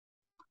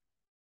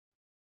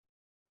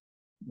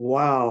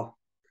Wow,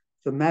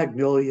 the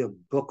Magnolia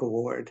Book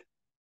Award.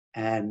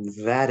 And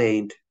that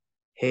ain't.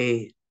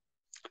 Hey,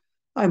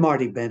 I'm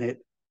Artie Bennett,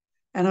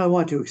 and I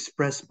want to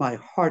express my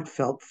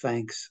heartfelt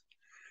thanks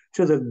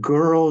to the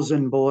girls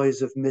and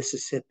boys of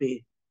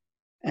Mississippi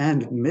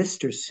and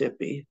Mr.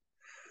 Zippy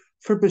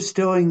for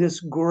bestowing this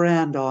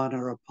grand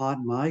honor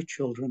upon my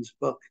children's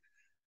book,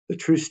 The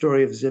True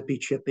Story of Zippy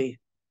Chippy,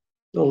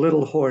 the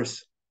little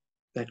horse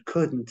that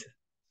couldn't.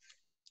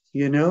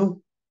 You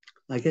know,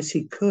 I guess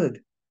he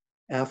could,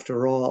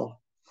 after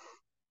all.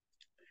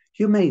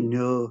 You may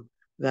know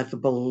that the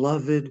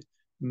beloved,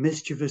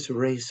 mischievous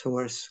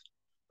racehorse,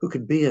 who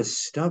could be as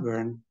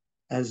stubborn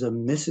as a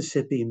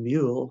Mississippi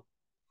mule,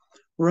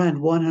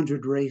 ran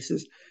 100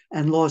 races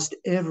and lost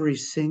every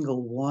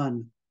single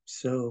one.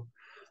 So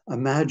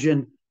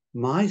imagine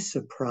my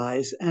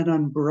surprise and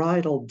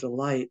unbridled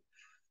delight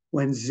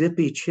when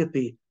Zippy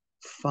Chippy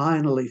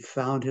finally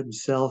found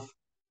himself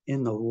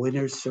in the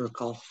winner's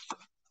circle.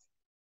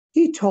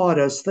 He taught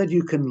us that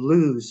you can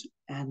lose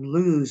and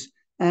lose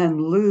and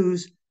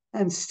lose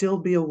and still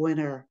be a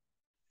winner.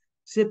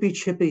 Zippy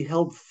Chippy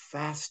held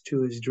fast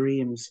to his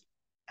dreams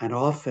and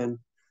often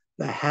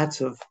the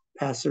hats of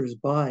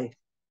passers-by.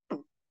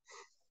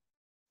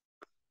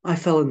 I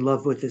fell in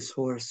love with this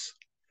horse,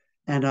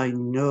 and I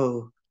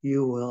know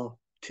you will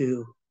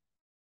too.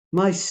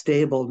 My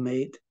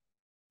stablemate,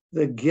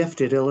 the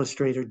gifted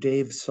illustrator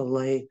Dave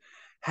Soleil,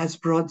 has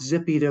brought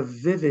Zippy to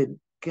vivid,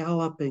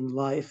 galloping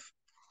life,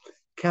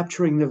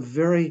 capturing the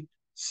very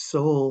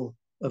soul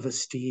of a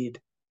steed.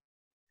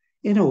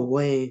 In a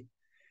way,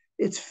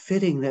 it's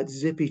fitting that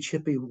Zippy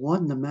Chippy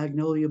won the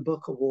Magnolia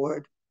Book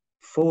Award,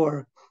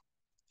 for,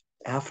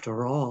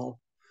 after all,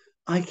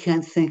 I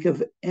can't think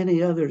of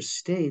any other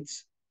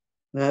states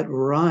that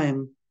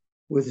rhyme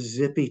with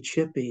Zippy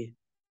Chippy.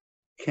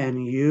 Can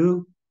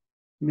you,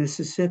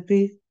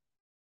 Mississippi?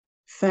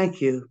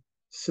 Thank you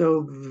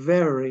so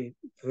very,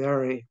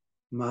 very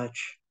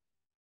much.